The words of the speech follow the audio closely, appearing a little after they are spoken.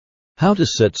How to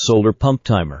set solar pump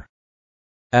timer.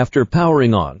 After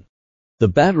powering on, the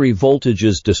battery voltage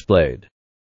is displayed.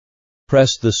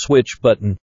 Press the switch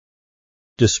button.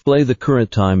 Display the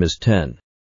current time is 10.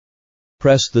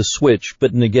 Press the switch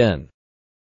button again.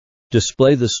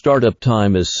 Display the startup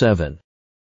time is 7.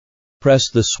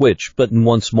 Press the switch button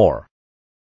once more.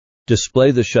 Display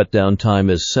the shutdown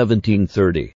time is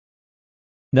 17:30.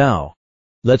 Now,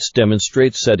 let's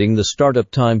demonstrate setting the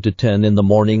startup time to 10 in the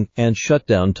morning and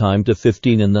shutdown time to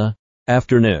 15 in the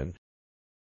afternoon.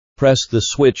 Press the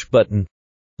switch button.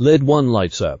 LED 1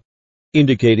 lights up,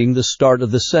 indicating the start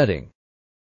of the setting.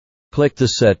 Click the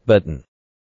Set button.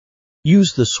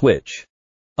 Use the switch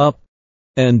up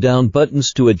and down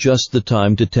buttons to adjust the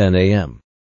time to 10 a.m.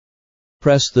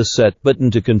 Press the Set button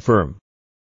to confirm.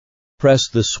 Press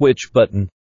the switch button.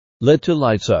 LED 2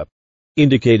 lights up,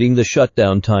 indicating the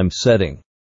shutdown time setting.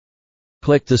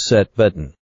 Click the Set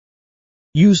button.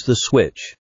 Use the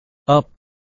switch up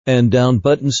and down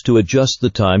buttons to adjust the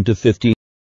time to 15.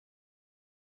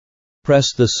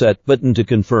 Press the Set button to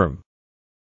confirm.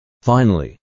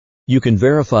 Finally, you can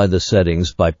verify the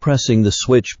settings by pressing the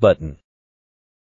switch button.